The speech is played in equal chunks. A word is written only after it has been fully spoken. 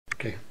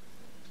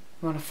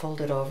You want to fold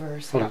it over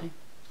or something?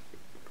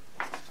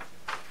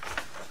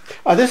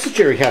 This is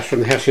Jerry Hesch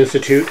from the Hesch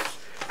Institute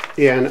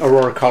in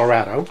Aurora,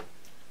 Colorado.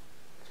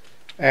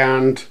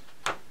 And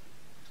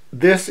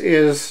this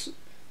is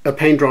a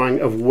pain drawing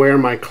of where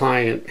my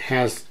client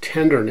has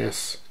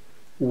tenderness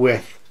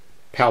with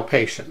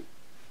palpation.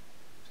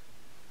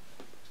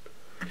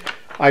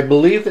 I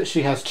believe that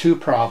she has two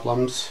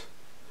problems.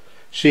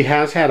 She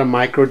has had a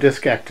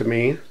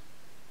microdiscectomy,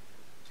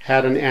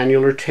 had an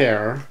annular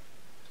tear,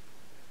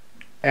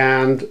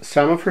 and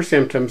some of her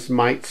symptoms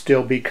might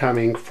still be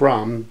coming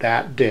from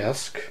that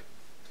disc,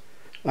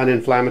 an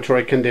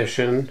inflammatory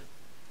condition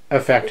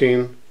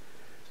affecting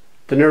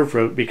the nerve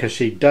root, because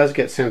she does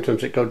get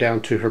symptoms that go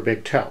down to her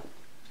big toe.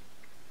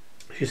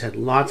 She's had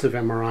lots of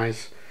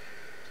MRIs,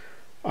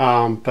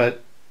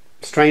 but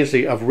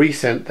strangely, of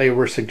recent, they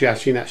were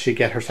suggesting that she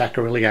get her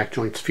sacroiliac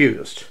joints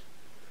fused.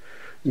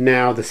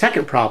 Now, the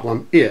second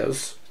problem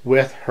is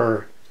with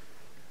her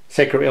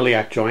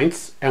sacroiliac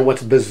joints, and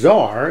what's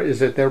bizarre is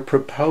that they're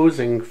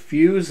proposing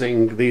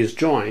fusing these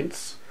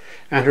joints,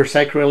 and her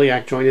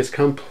sacroiliac joint is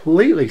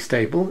completely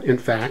stable. In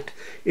fact,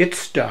 it's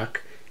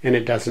stuck and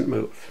it doesn't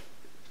move.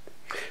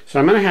 So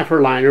I'm going to have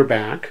her lie on her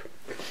back.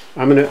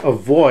 I'm going to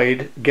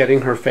avoid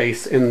getting her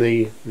face in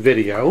the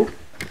video.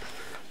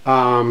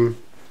 And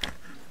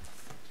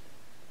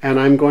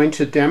I'm going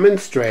to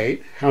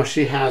demonstrate how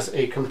she has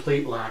a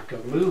complete lack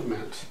of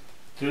movement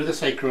through the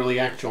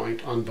sacroiliac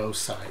joint on both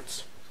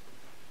sides.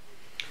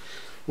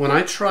 When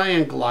I try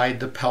and glide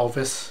the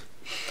pelvis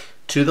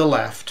to the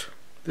left,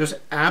 there's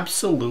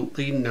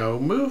absolutely no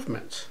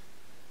movement.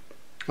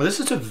 Well, this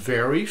is a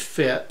very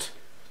fit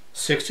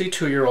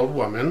 62-year-old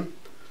woman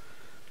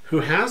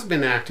who has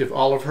been active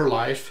all of her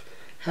life,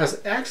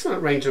 has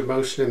excellent range of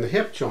motion in the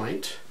hip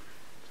joint,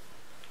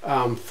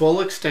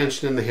 full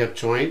extension in the hip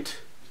joint,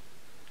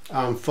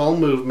 full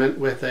movement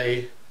with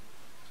a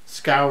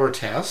scour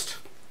test.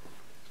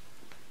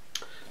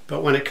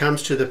 But when it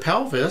comes to the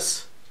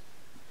pelvis,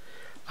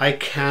 I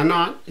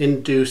cannot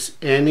induce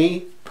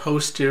any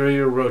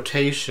posterior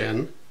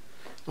rotation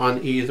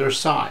on either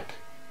side.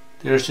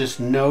 There's just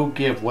no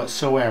give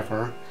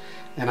whatsoever,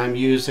 and I'm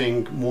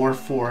using more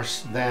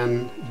force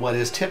than what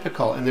is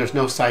typical, and there's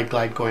no side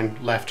glide going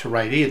left to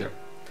right either.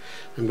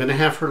 I'm going to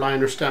have her lie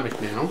on her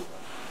stomach now.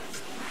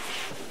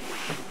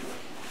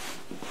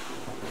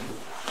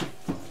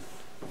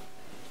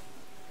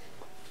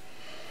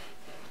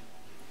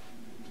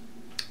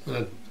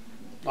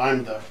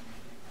 I'm the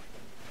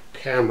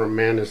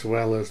cameraman as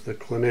well as the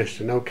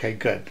clinician. Okay,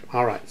 good.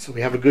 All right, so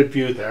we have a good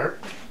view there.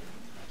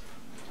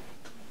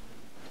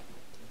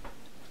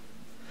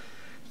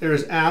 There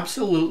is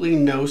absolutely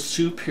no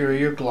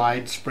superior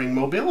glide spring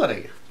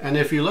mobility. And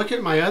if you look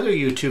at my other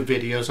YouTube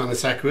videos on the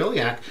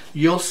sacroiliac,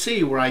 you'll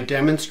see where I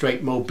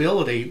demonstrate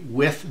mobility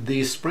with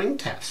these spring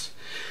tests.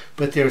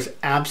 But there's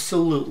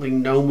absolutely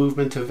no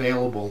movement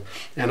available,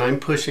 and I'm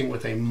pushing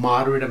with a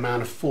moderate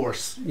amount of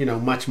force,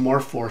 much more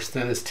force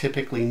than is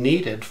typically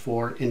needed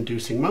for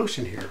inducing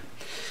motion here.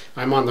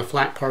 I'm on the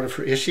flat part of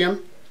her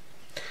ischium,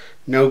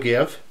 no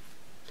give.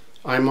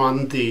 I'm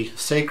on the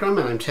sacrum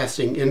and I'm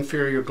testing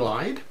inferior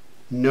glide,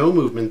 no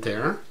movement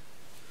there.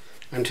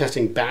 I'm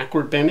testing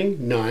backward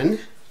bending, none.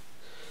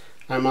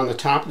 I'm on the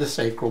top of the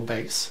sacral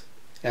base,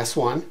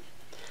 S1.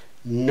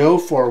 No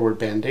forward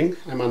bending.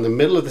 I'm on the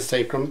middle of the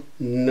sacrum,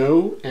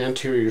 no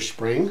anterior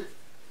spring.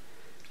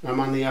 I'm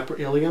on the upper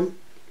ilium,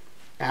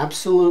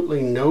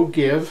 absolutely no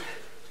give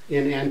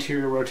in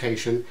anterior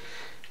rotation,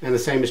 and the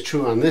same is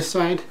true on this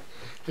side.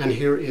 And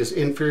here is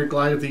inferior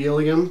glide of the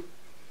ilium,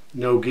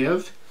 no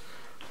give.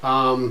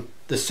 The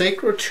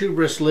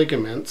sacrotuberous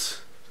ligaments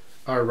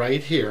are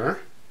right here,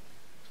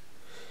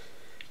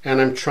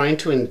 and I'm trying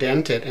to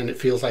indent it and it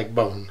feels like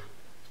bone.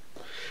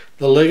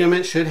 The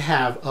ligament should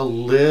have a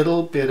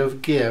little bit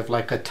of give,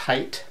 like a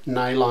tight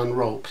nylon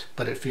rope,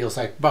 but it feels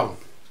like bone.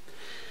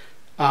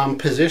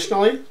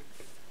 Positionally,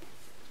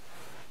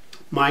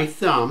 my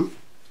thumb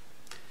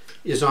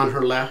is on her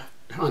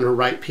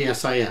right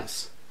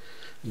PSIS.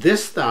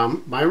 This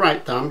thumb, my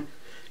right thumb,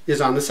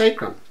 is on the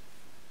sacrum.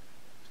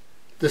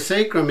 The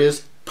sacrum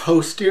is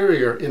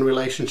posterior in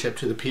relationship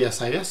to the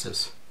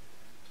PSISs.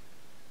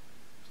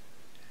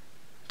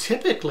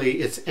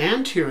 Typically, it's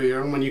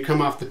anterior, and when you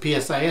come off the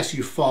PSIS,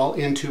 you fall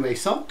into a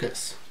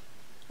sulcus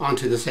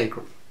onto the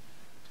sacrum.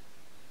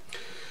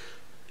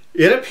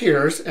 It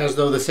appears as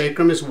though the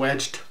sacrum is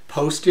wedged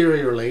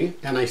posteriorly,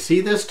 and I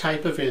see this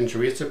type of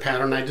injury. It's a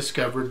pattern I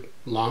discovered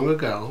long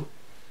ago,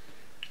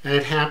 and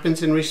it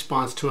happens in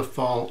response to a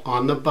fall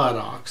on the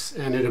buttocks,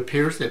 and it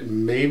appears that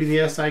maybe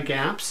the SI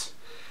gaps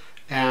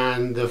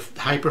and the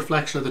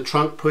hyperflexion of the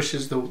trunk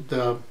pushes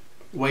the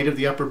weight of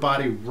the upper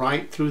body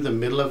right through the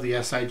middle of the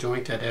SI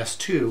joint at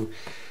S2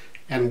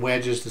 and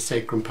wedges the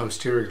sacrum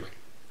posteriorly.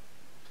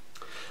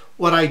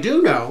 What I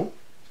do know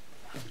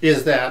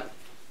is that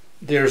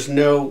there's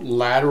no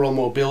lateral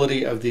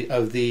mobility of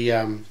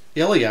the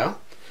ilia,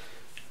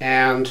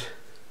 and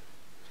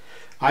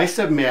I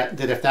submit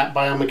that if that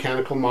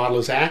biomechanical model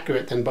is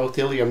accurate, then both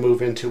ilia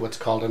move into what's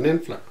called an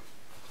infler.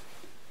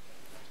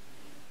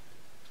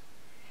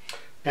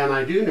 And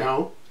I do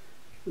know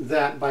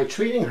that by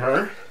treating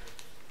her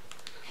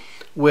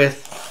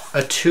with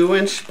a 2"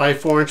 by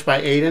 4"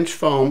 by 8"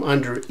 foam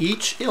under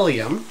each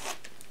ilium,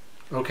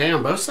 okay,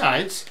 on both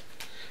sides,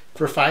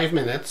 for 5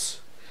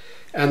 minutes,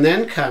 and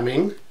then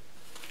coming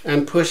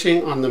and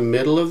pushing on the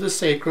middle of the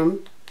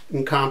sacrum,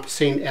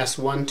 encompassing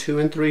S1, 2,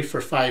 and 3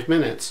 for 5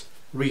 minutes,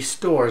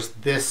 restores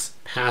this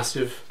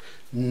passive,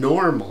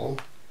 normal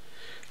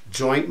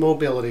joint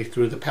mobility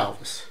through the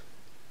pelvis.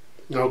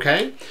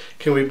 Okay?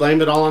 Can we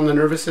blame it all on the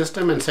nervous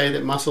system and say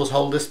that muscles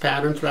hold this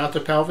pattern throughout the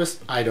pelvis?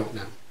 I don't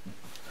know.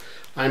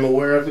 I'm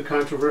aware of the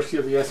controversy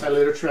of the SI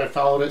literature. I've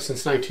followed it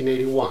since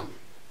 1981.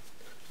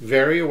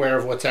 Very aware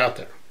of what's out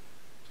there.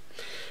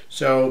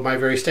 So my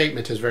very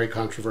statement is very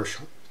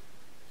controversial.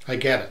 I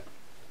get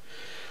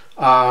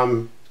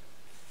it.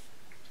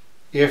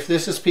 If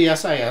this is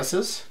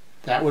PSIS's,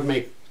 that would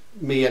make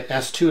me at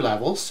S2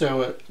 level.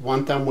 So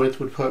 1 thumb width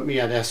would put me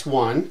at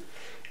S1,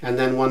 and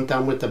then 1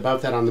 thumb width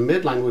above that on the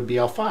midline would be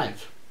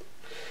L5.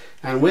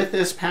 And with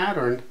this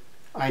pattern,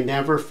 I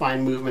never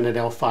find movement at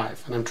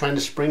L5. And I'm trying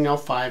to spring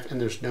L5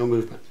 and there's no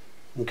movement.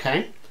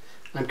 Okay?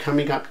 I'm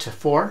coming up to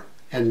 4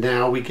 and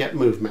now we get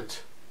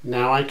movement.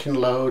 Now I can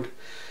load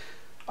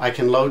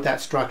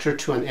that structure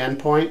to an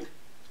endpoint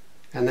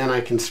and then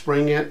I can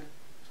spring it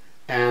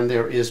and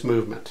there is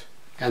movement.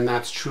 And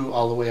that's true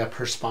all the way up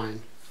her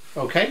spine.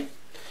 Okay?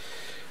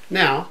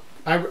 Now,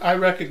 I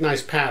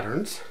recognize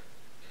patterns.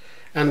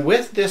 And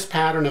with this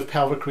pattern of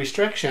pelvic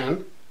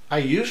restriction, I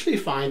usually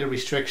find a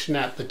restriction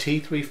at the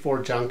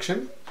T3-4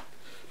 junction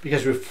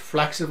because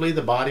reflexively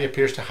the body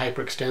appears to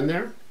hyperextend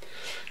there.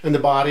 And the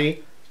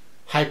body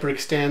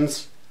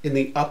hyperextends in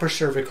the upper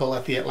cervical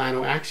at the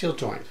atlantoaxial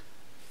joint.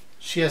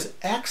 She has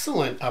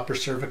excellent upper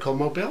cervical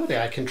mobility.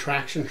 I can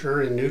traction her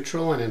in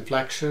neutral and in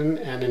flexion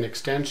and in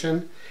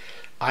extension,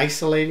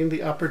 isolating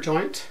the upper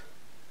joint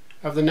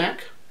of the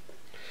neck.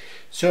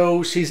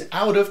 So she's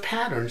out of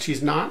pattern.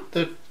 She's not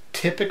the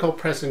typical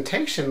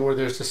presentation where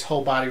there's this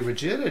whole body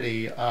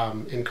rigidity,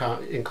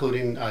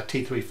 including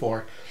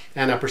T3-4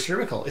 and upper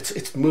cervical.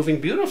 It's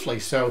moving beautifully.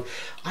 So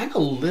I'm a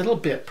little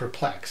bit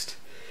perplexed.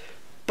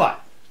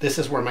 But this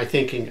is where my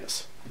thinking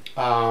is.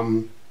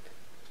 And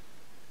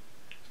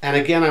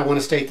again, I want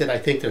to state that I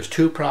think there's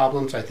 2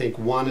 problems. I think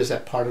one is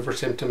that part of her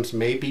symptoms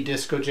may be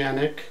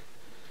discogenic.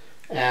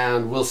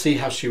 And we'll see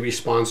how she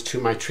responds to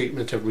my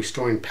treatment of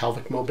restoring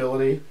pelvic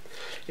mobility.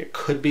 It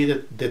could be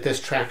that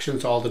this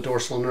tractions all the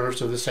dorsal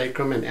nerves of the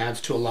sacrum and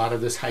adds to a lot of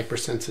this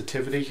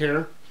hypersensitivity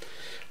here.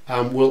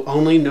 We'll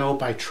only know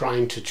by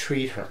trying to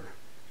treat her,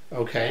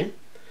 okay?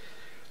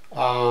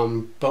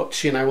 But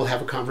she and I will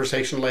have a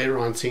conversation later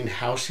on seeing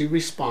how she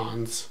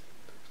responds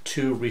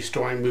to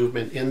restoring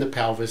movement in the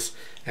pelvis,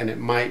 and it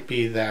might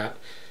be that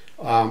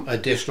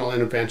additional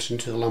intervention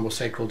to the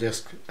lumbosacral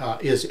disc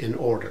is in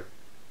order.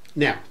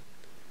 Now,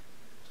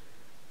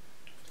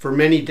 for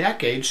many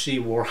decades, she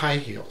wore high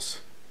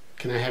heels.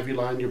 Can I have you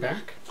lie on your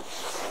back?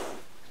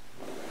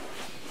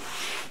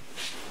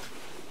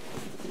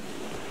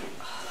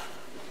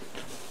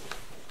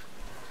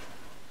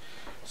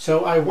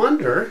 So I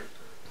wonder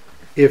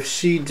if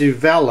she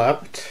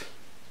developed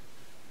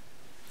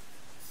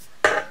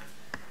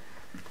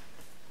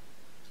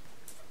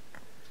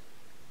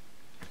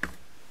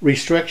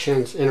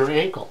restrictions in her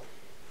ankle.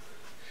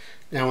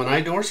 Now when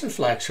I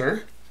dorsiflex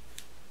her,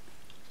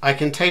 I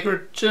can take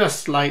her just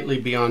slightly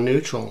beyond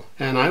neutral,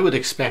 and I would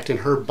expect in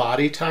her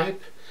body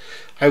type,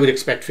 I would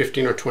expect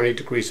 15 or 20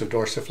 degrees of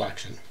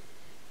dorsiflexion.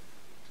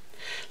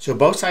 So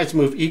both sides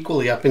move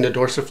equally up into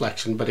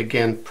dorsiflexion, but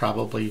again,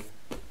 probably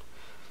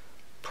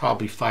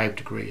 5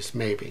 degrees,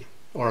 maybe,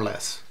 or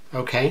less,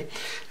 okay?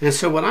 And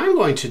so what I'm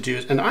going to do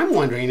is, and I'm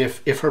wondering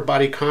if her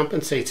body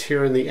compensates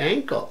here in the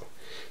ankle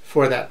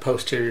for that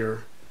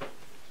posterior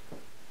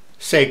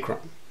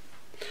sacrum.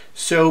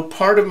 So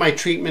part of my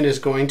treatment is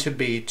going to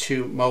be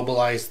to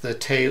mobilize the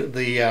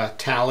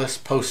talus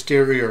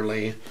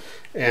posteriorly,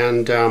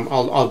 and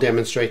I'll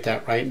demonstrate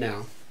that right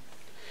now.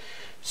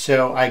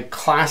 So I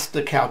clasp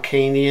the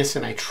calcaneus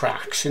and I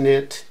traction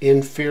it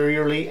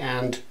inferiorly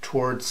and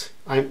towards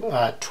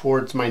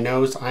my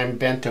nose. I'm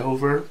bent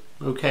over,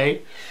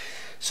 okay?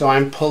 So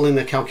I'm pulling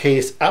the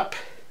calcaneus up,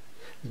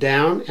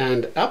 down,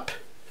 and up,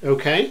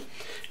 okay?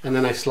 And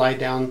then I slide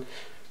down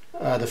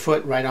the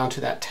foot right onto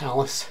that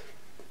talus.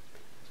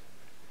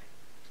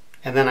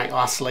 And then I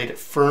oscillate it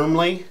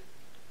firmly,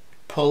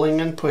 pulling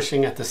and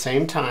pushing at the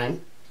same time.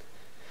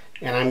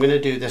 And I'm going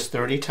to do this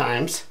 30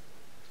 times.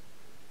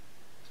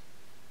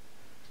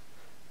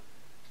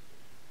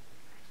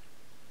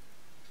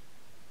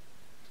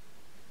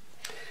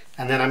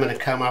 And then I'm going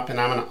to come up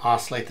and I'm going to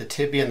oscillate the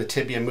tibia, and the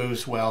tibia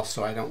moves well,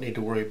 so I don't need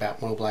to worry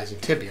about mobilizing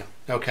tibia.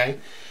 Okay?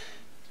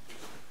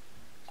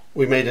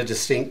 We made a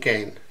distinct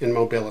gain in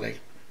mobility.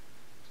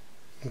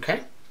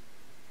 Okay?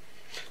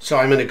 So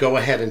I'm going to go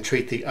ahead and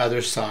treat the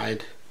other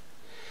side.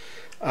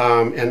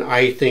 And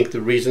I think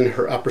the reason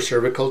her upper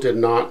cervical did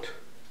not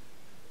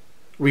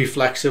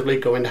reflexively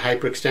go into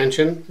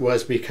hyperextension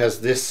was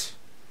because this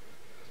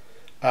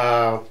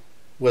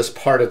was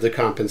part of the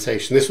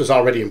compensation. This was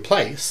already in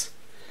place,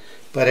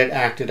 but it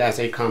acted as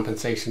a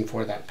compensation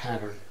for that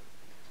pattern.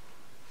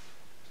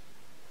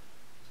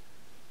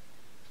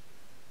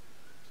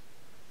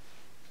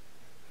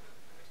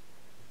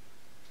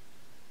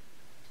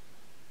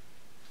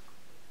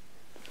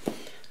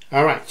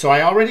 All right, so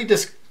I already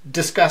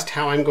discussed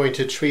how I'm going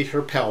to treat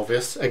her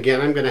pelvis. Again,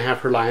 I'm going to have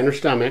her lie on her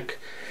stomach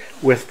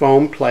with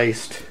foam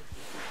placed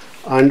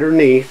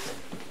underneath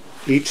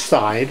each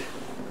side.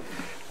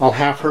 I'll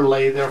have her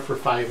lay there for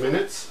 5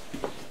 minutes.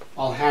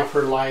 I'll have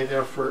her lie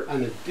there for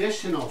an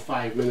additional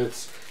 5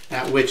 minutes,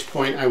 at which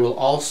point I will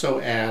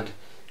also add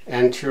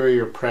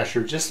anterior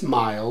pressure, just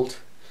mild,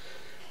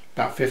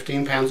 about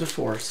 15 pounds of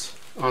force,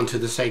 onto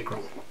the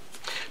sacrum.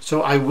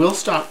 So I will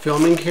stop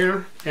filming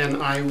here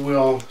and I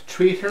will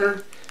treat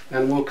her,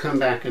 and we'll come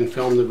back and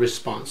film the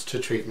response to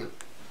treatment.